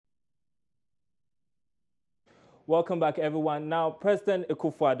Welcome back, everyone. Now, President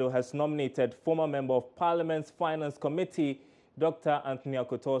Akufo-Addo has nominated former Member of Parliament's Finance Committee, Dr. Anthony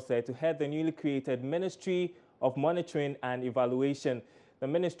Akoto-Osei, to head the newly created Ministry of Monitoring and Evaluation. The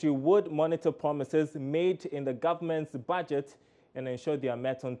ministry would monitor promises made in the government's budget and ensure they are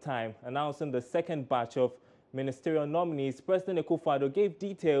met on time. Announcing the second batch of ministerial nominees, President Akufo-Addo gave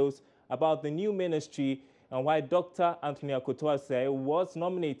details about the new ministry and why Dr. Anthony Akoto-Osei was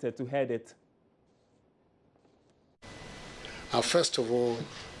nominated to head it. First of all,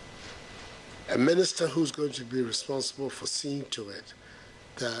 a minister who's going to be responsible for seeing to it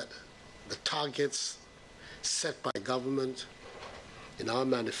that the targets set by government in our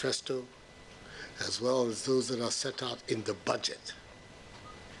manifesto, as well as those that are set out in the budget,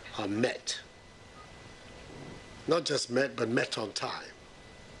 are met. Not just met, but met on time,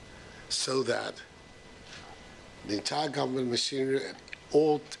 so that the entire government machinery at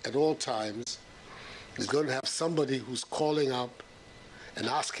all times is going to have somebody who's calling up and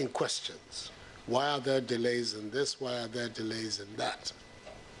asking questions. Why are there delays in this? Why are there delays in that?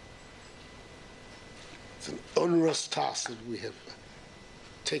 It's an onerous task that we have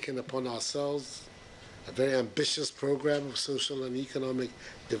taken upon ourselves, a very ambitious program of social and economic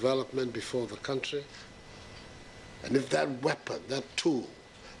development before the country. And if that weapon, that tool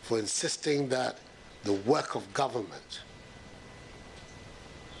for insisting that the work of government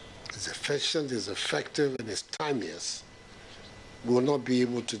is efficient, is effective, and is timeous, we will not be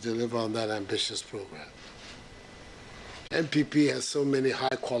able to deliver on that ambitious program. MPP has so many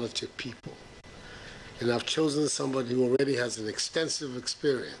high-quality people, and I've chosen somebody who already has an extensive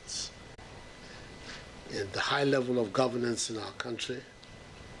experience in the high level of governance in our country,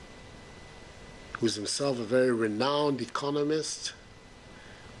 who's himself a very renowned economist,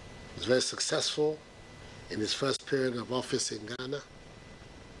 was very successful in his first period of office in Ghana,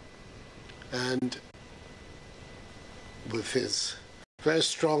 and with his very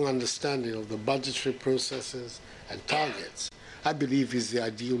strong understanding of the budgetary processes and targets, I believe he's the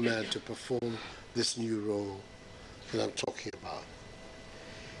ideal man to perform this new role that I'm talking about.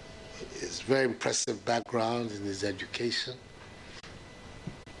 His very impressive background in his education.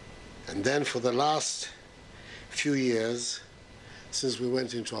 And then for the last few years, since we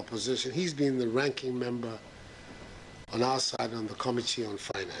went into opposition, he's been the ranking member on our side on the Committee on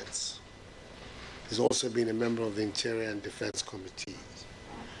Finance. He's also been a member of the Interior and Defense Committees.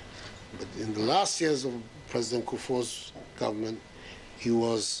 But in the last years of President Kufuor's government, he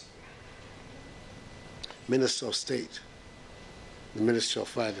was Minister of State, the Ministry of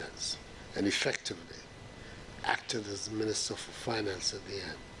Finance, and effectively acted as the Minister for Finance at the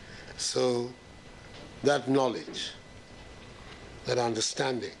end. So that knowledge, that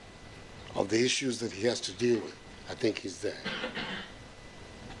understanding of the issues that he has to deal with, I think is there.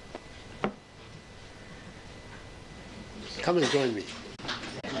 Come and join me.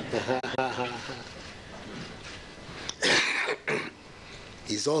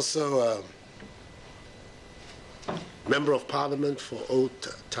 He's also a member of parliament for Old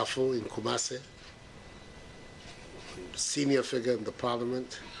Tafel in Kumasi, senior figure in the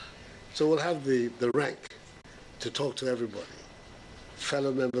parliament. So we'll have the rank to talk to everybody,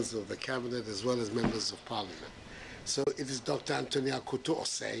 fellow members of the cabinet as well as members of parliament. So it is Dr. Anthony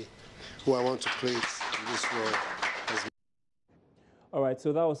Akoto-Osei who I want to place in this role. All right,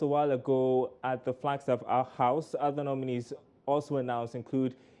 so that was a while ago at the Flagstaff House. Other nominees also announced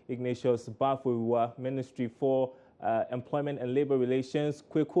include Ignatius Bafo-Awuah, Ministry for Employment and Labor Relations,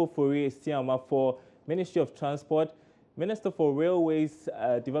 Kweku Fori-Estiama for Ministry of Transport, Minister for Railways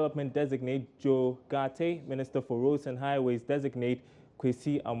Development Designate Joe Gate, Minister for Roads and Highways Designate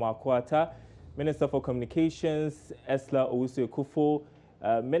Kwesi Amakwa-Attah, Minister for Communications Esla Owusu-Ekufo,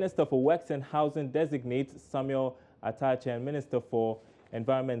 Minister for Works and Housing Designate Samuel Atache, and Minister for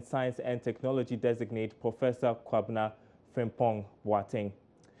Environment, Science and Technology Designate Professor Kwabena Frimpong Boateng.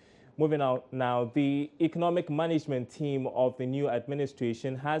 Moving on now, the economic management team of the new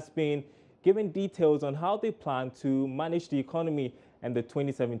administration has been given details on how they plan to manage the economy and the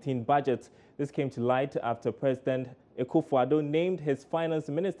 2017 budget. This came to light after President Akufo-Addo named his finance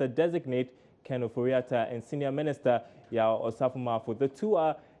minister designate Ken Ofori-Atta and senior minister Yao Osafo-Maafo. The two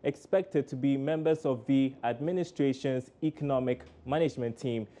are expected to be members of the administration's economic management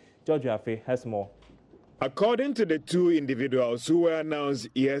team. George Afe has more. According to the two individuals who were announced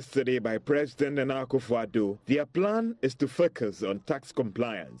yesterday by President Akufo-Addo, their plan is to focus on tax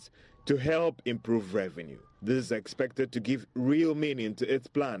compliance to help improve revenue. This is expected to give real meaning to its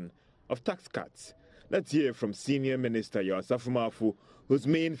plan of tax cuts. Let's hear from Senior Minister Yao Osafo-Maafo, whose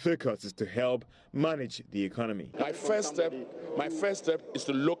main focus is to help manage the economy. My first step is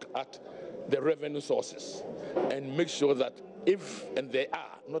to look at the revenue sources and make sure that if, and they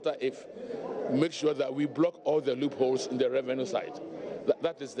are, not a if, make sure that we block all the loopholes in the revenue side.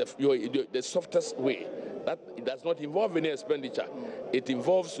 That is the softest way. That it does not involve any expenditure. It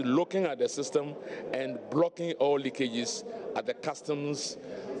involves looking at the system and blocking all leakages at the customs,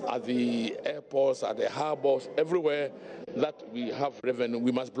 at the airports, at the harbors, everywhere that we have revenue,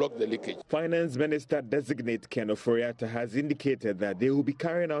 we must block the leakage. Finance Minister designate Ken Ofori-Atta has indicated that they will be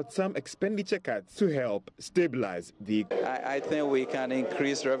carrying out some expenditure cuts to help stabilize the. I think we can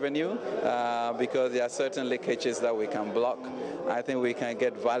increase revenue because there are certain leakages that we can block. I think we can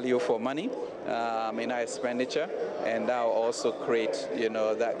get value for money in our expenditure, and that will also create,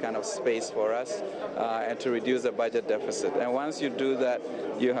 that kind of space for us and to reduce the budget deficit. And once you do that,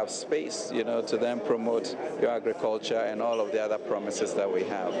 you have space, to then promote your agriculture and all of the other promises that we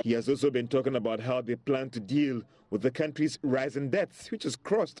have. He has also been talking about how they plan to deal with the country's rising debts, which has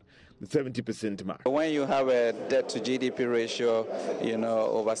crossed the 70% mark. When you have a debt to GDP ratio,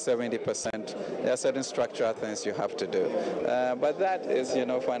 over 70%, there are certain structural things you have to do. But that is,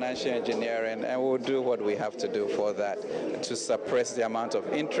 financial engineering, and we'll do what we have to do for that to suppress the amount of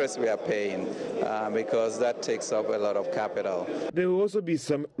interest we are paying because that takes up a lot of capital. There will also be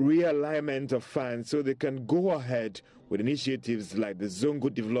some realignment of funds so they can go ahead with initiatives like the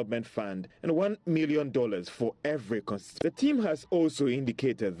Zongo Development Fund and $1 million for every constituency. The team has also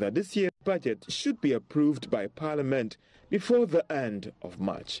indicated that this year's budget should be approved by Parliament before the end of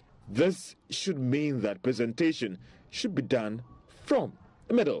March. This should mean that presentation should be done from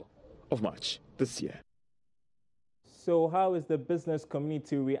the middle of March this year. So how is the business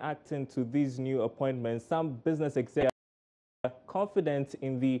community reacting to these new appointments? Some business executives are confident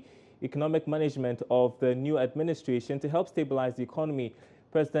in the economic management of the new administration to help stabilize the economy.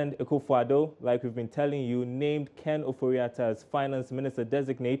 President Akufo-Addo, like we've been telling you, named Ken Ofori-Atta as Finance Minister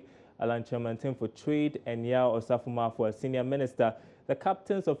Designate, Alan Kyerematen for Trade, and Yao Osafo-Maafo as Senior Minister. The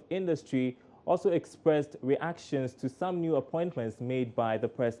captains of industry also expressed reactions to some new appointments made by the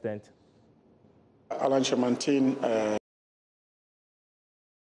President. Alan Kyerematen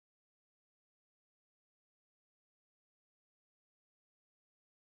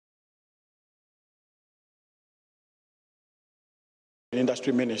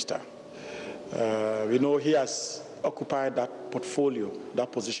Industry Minister. We know he has occupied that portfolio,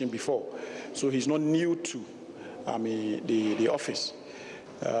 that position before, so he's not new to the office.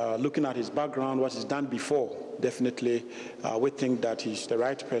 Looking at his background, what he's done before, definitely we think that he's the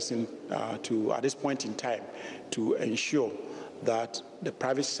right person to, at this point in time, to ensure that the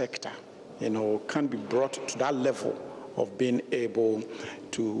private sector, can be brought to that level of being able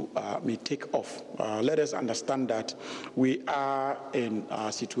to take off. Let us understand that we are in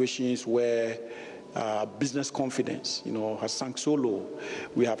situations where business confidence, has sunk so low.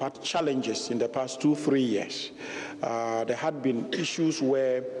 We have had challenges in the past 2-3 years. There had been issues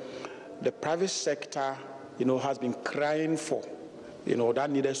where the private sector, has been crying for,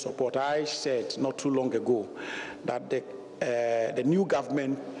 that needed support. I said not too long ago that the new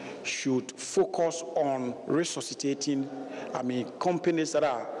government should focus on resuscitating, companies that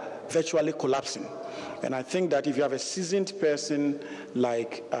are virtually collapsing. And I think that if you have a seasoned person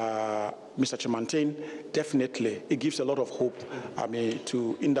like Mr. Kyerematen, definitely it gives a lot of hope,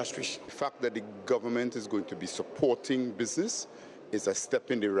 to industries. The fact that the government is going to be supporting business is a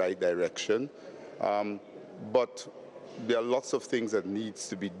step in the right direction. But there are lots of things that needs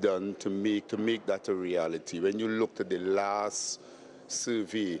to be done to make that a reality. When you looked at the last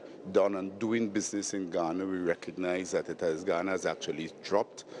survey done on doing business in Ghana, we recognize that Ghana has actually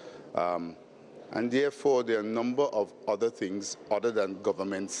dropped. And therefore, there are a number of other things other than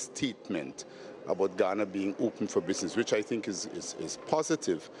government statement about Ghana being open for business, which I think is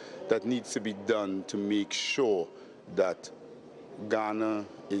positive, that needs to be done to make sure that Ghana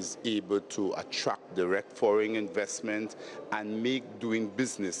is able to attract direct foreign investment and make doing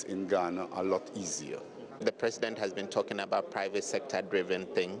business in Ghana a lot easier. The president has been talking about private sector driven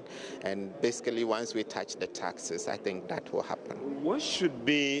thing, and basically once we touch the taxes, I think that will happen. What should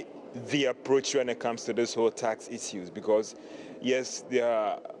be the approach when it comes to this whole tax issues? Because yes, there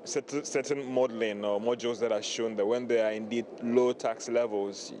are certain modeling or modules that are shown that when there are indeed low tax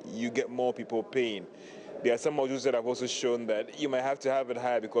levels, you get more people paying. There are some modules that have also shown that you might have to have it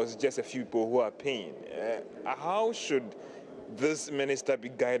higher because it's just a few people who are paying. How should this minister be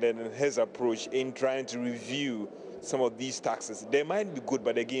guided in his approach in trying to review some of these taxes? They might be good,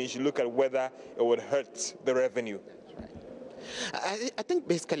 but again, you should look at whether it would hurt the revenue. I think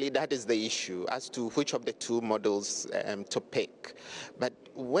basically that is the issue as to which of the two models to pick. But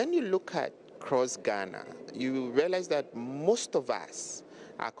when you look at across Ghana, you realize that most of us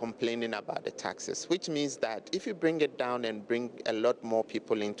are complaining about the taxes, which means that if you bring it down and bring a lot more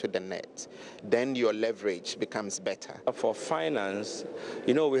people into the net, then your leverage becomes better. For finance,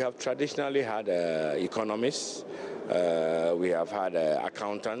 we have traditionally had economists, we have had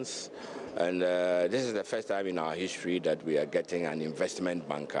accountants, and this is the first time in our history that we are getting an investment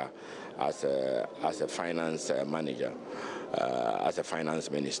banker as a finance manager, as a finance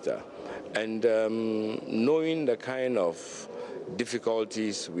minister. And knowing the kind of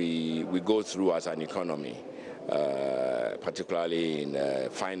difficulties we go through as an economy, particularly in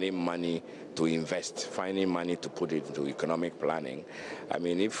finding money to invest, finding money to put it into economic planning. I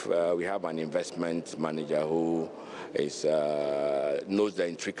mean, if we have an investment manager who knows the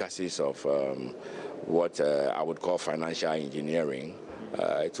intricacies of what I would call financial engineering,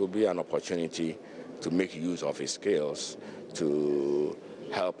 it will be an opportunity to make use of his skills to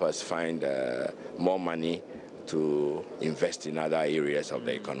help us find more money to invest in other areas of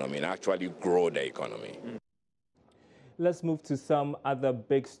the economy and actually grow the economy. Let's move to some other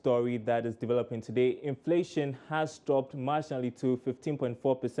big story that is developing today. Inflation has dropped marginally to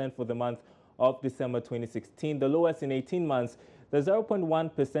 15.4% for the month of December 2016, the lowest in 18 months. The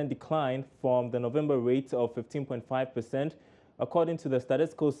 0.1% decline from the November rate of 15.5%, according to the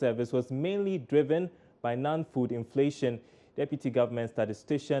Statistical Service, was mainly driven by non-food inflation. Deputy Government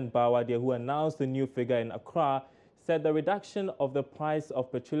Statistician Bawadia, who announced the new figure in Accra, said the reduction of the price of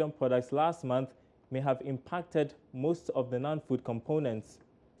petroleum products last month may have impacted most of the non-food components.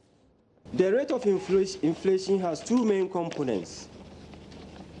 The rate of inflation has two main components: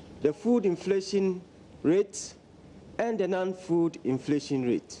 the food inflation rate and the non-food inflation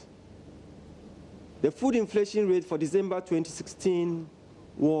rate. The food inflation rate for December 2016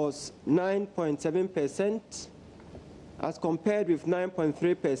 was 9.7%, as compared with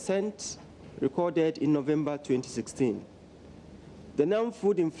 9.3% recorded in November 2016. The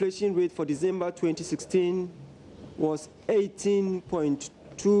non-food inflation rate for December 2016 was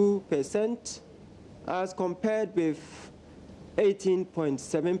 18.2%, as compared with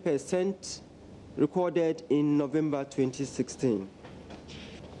 18.7% recorded in November 2016.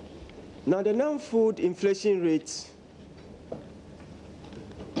 Now, the non-food inflation rate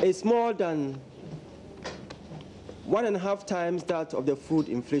is more than 1.5 times that of the food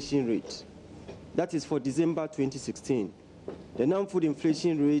inflation rate. That is for December 2016. The non-food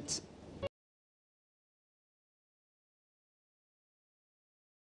inflation rate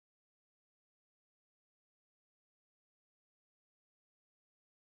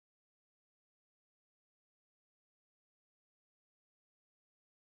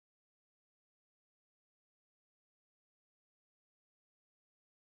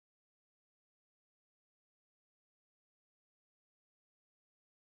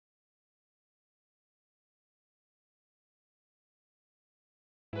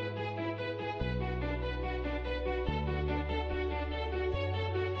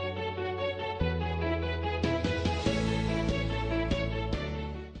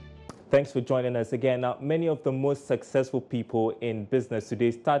Thanks for joining us again. Now, many of the most successful people in business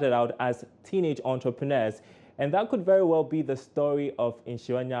today started out as teenage entrepreneurs, and that could very well be the story of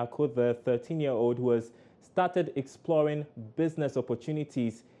Nhyira Nyarko, the 13-year-old who has started exploring business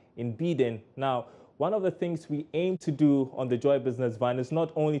opportunities in Beden. Now, one of the things we aim to do on the Joy Business Van is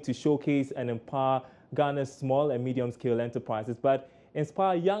not only to showcase and empower Ghana's small and medium-scale enterprises, but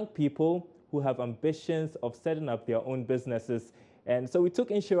inspire young people who have ambitions of setting up their own businesses. And so we took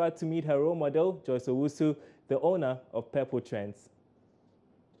Nhyira to meet her role model, Joyce Owusu, the owner of Purple Trends.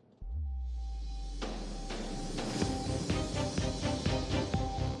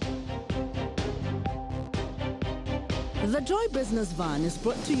 The Joy Business Van is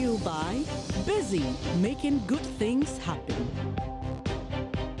brought to you by Busy, making good things happen.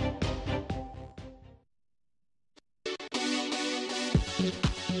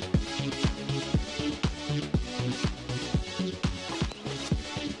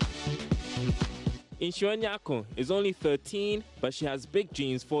 Nhyira Nyarko is only 13, but she has big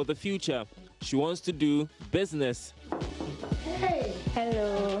dreams for the future. She wants to do business. Hey.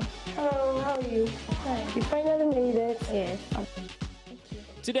 Hello. Hello, how are you? Hi. You finally made it? Yes.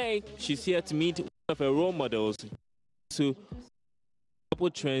 Today, she's here to meet one of her role models, to Purple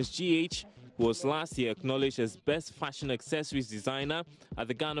Trends GH, who was last year acknowledged as Best Fashion Accessories Designer at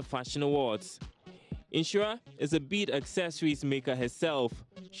the Ghana Fashion Awards. Nhyira is a bead accessories maker herself.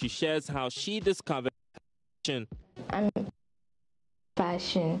 She shares how she discovered fashion. I'm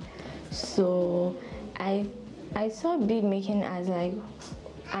fashion, so I saw bead making as like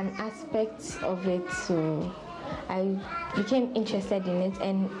an aspect of it, so I became interested in it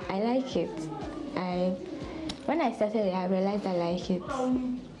and I like it. When I started it, I realized I like it.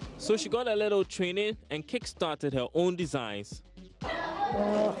 So she got a little training and kick-started her own designs.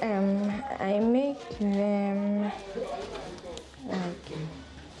 Well, I make them like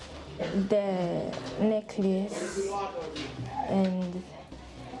the necklace and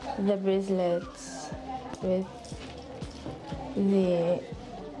the bracelets with the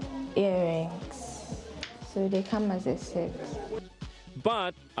earrings. So they come as a set.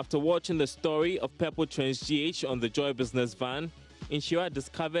 But after watching the story of Purple Trends GH on the Joy Business Van, Inshira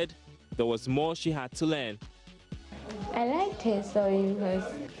discovered there was more she had to learn. I liked her story because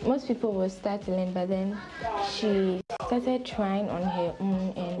most people were startling, but then she started trying on her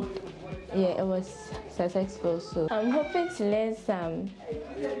own, and yeah, it was successful. So I'm hoping to learn some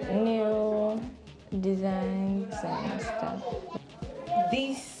new designs and stuff.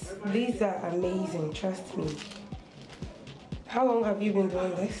 These are amazing, trust me. How long have you been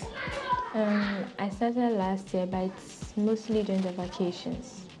doing this? I started last year, but it's mostly during the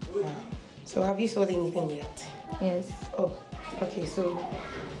vacations. Wow. So have you sold anything yet? Yes. Oh, okay, so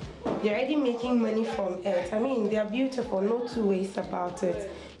you're already making money from it. I mean, they're beautiful, no two ways about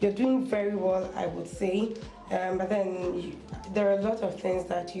it. You're doing very well, I would say. But then there are a lot of things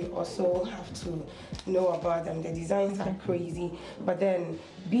that you also have to know about them. The designs are crazy, but then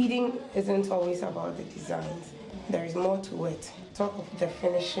beading isn't always about the designs. There is more to it. Talk of the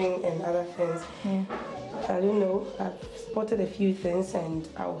finishing and other things. Yeah. I don't know. I've spotted a few things and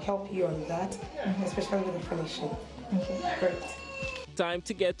I'll help you on that, especially with the finishing. Okay. Great. Time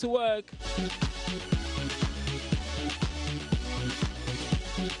to get to work.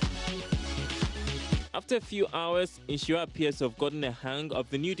 After a few hours, Inshira appears to have gotten a hang of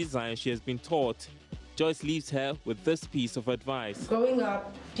the new design she has been taught. Joyce leaves her with this piece of advice. Growing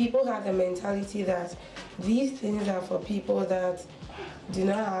up, people had the mentality that these things are for people that do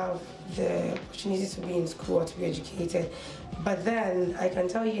not have the opportunity to be in school or to be educated. But then I can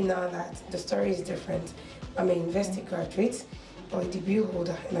tell you now that the story is different. I'm a university graduate or a degree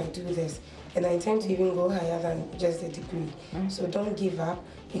holder, and I do this. And I intend to even go higher than just a degree. So don't give up.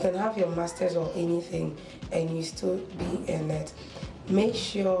 You can have your master's or anything and you still be in it. Make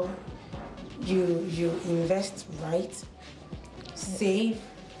sure you invest right, save,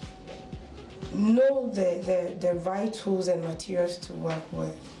 know the right tools and materials to work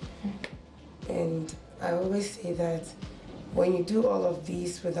with. And I always say that when you do all of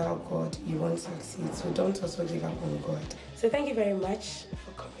these without God, you won't succeed. So don't also give up on God. So thank you very much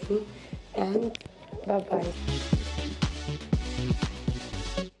for coming, and bye-bye.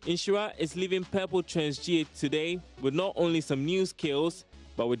 Inshira is leaving Purple Trends GH today with not only some new skills,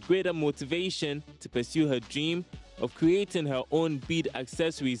 but with greater motivation to pursue her dream of creating her own bead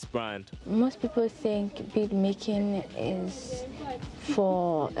accessories brand. Most people think bead making is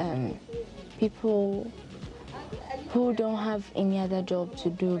for people who don't have any other job to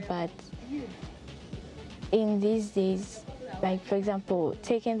do, but in these days, like for example,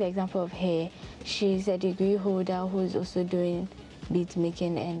 taking the example of her, she's a degree holder who's also doing bead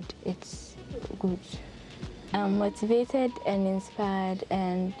making, and it's good. I'm motivated and inspired,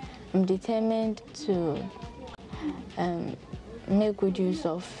 and I'm determined to make good use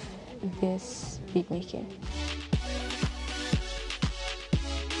of this bead making.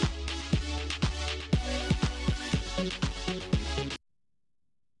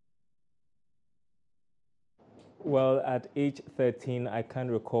 Well, at age 13, I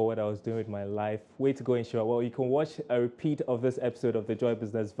can't recall what I was doing with my life. Way to go, Inshira. Well, you can watch a repeat of this episode of the Joy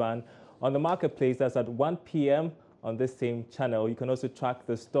Business Van on the Marketplace. That's at 1 p.m. on this same channel. You can also track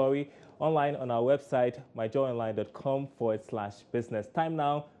the story online on our website, myjoyonline.com/business. Time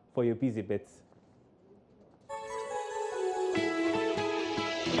now for your busy bits.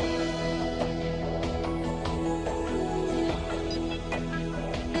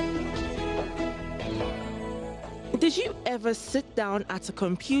 Did you ever sit down at a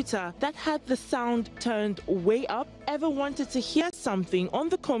computer that had the sound turned way up? Ever wanted to hear something on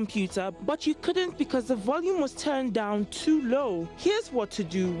the computer but you couldn't because the volume was turned down too low? Here's what to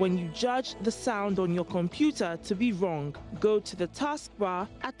do when you judge the sound on your computer to be wrong. Go to the taskbar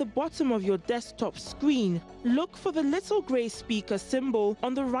at the bottom of your desktop screen. Look for the little gray speaker symbol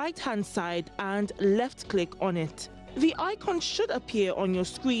on the right-hand side and left-click on it. The icon should appear on your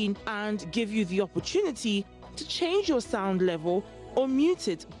screen and give you the opportunity to change your sound level or mute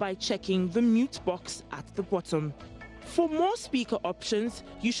it by checking the mute box at the bottom. For more speaker options,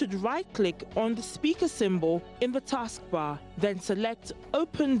 you should right-click on the speaker symbol in the taskbar, then select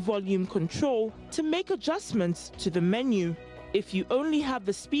Open Volume Control to make adjustments to the menu. If you only have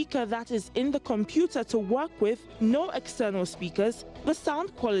the speaker that is in the computer to work with, no external speakers, the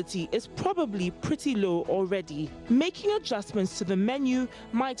sound quality is probably pretty low already. Making adjustments to the menu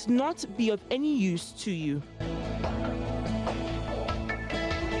might not be of any use to you.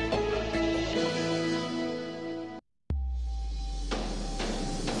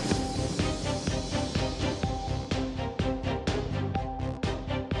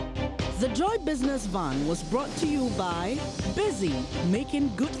 The Joy Business Van was brought to you by Busy,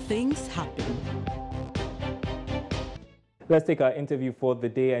 making good things happen. Let's take our interview for the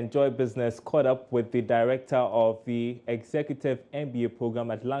day. And Joy Business caught up with the director of the Executive MBA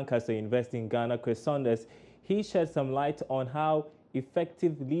program at Lancaster University in Ghana, Chris Saunders. He shed some light on how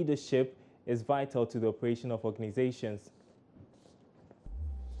effective leadership is vital to the operation of organizations.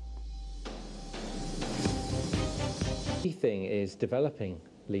 The key thing is developing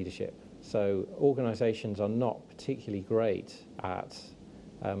leadership. So organizations are not particularly great at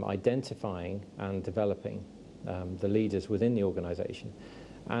identifying and developing the leaders within the organization.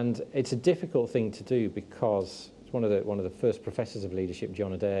 And it's a difficult thing to do because one of the first professors of leadership,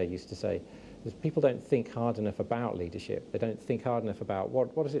 John Adair, used to say, people don't think hard enough about leadership. They don't think hard enough about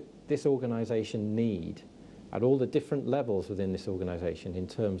what does this organization need at all the different levels within this organization in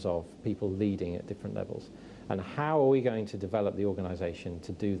terms of people leading at different levels. And how are we going to develop the organization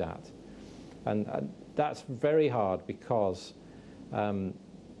to do that? And that's very hard because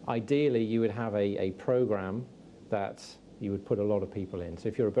ideally you would have a program that you would put a lot of people in. So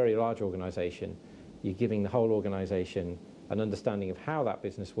if you're a very large organization, you're giving the whole organization an understanding of how that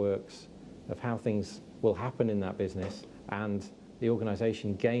business works, of how things will happen in that business, and the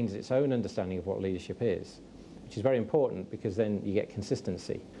organization gains its own understanding of what leadership is, which is very important because then you get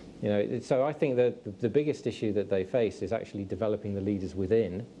consistency. You know, so I think that the biggest issue that they face is actually developing the leaders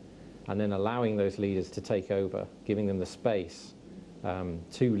within and then allowing those leaders to take over, giving them the space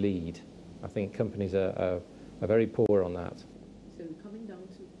to lead. I think companies are very poor on that. So coming down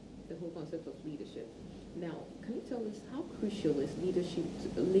to the whole concept of leadership, now can you tell us how crucial is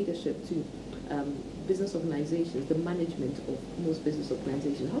leadership to business organizations, the management of most business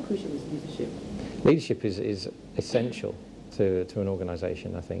organizations? How crucial is leadership? Leadership is essential to an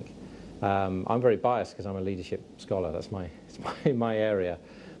organization, I think. I'm very biased because I'm a leadership scholar. That's my area.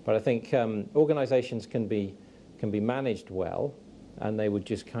 But I think organizations can be managed well, and they would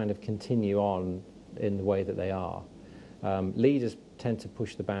just kind of continue on in the way that they are. Leaders tend to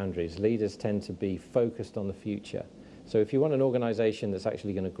push the boundaries. Leaders tend to be focused on the future. So if you want an organization that's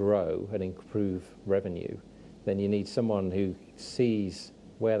actually going to grow and improve revenue, then you need someone who sees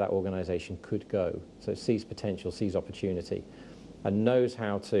where that organization could go. So sees potential, sees opportunity, and knows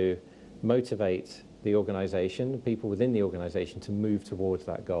how to motivate the organization, people within the organization, to move towards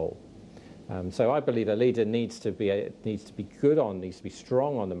that goal. So I believe a leader needs to be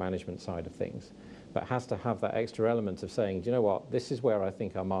strong on the management side of things, but has to have that extra element of saying, do you know what, this is where I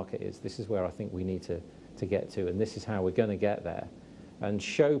think our market is, this is where I think we need to get to, and this is how we're going to get there, and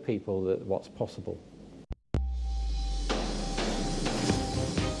show people that what's possible.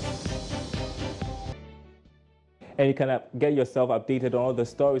 And you can get yourself updated on all the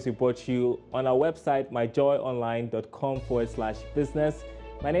stories we brought you on our website, myjoyonline.com/business.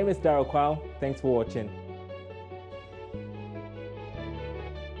 My name is Darryl Kwao. Thanks for watching.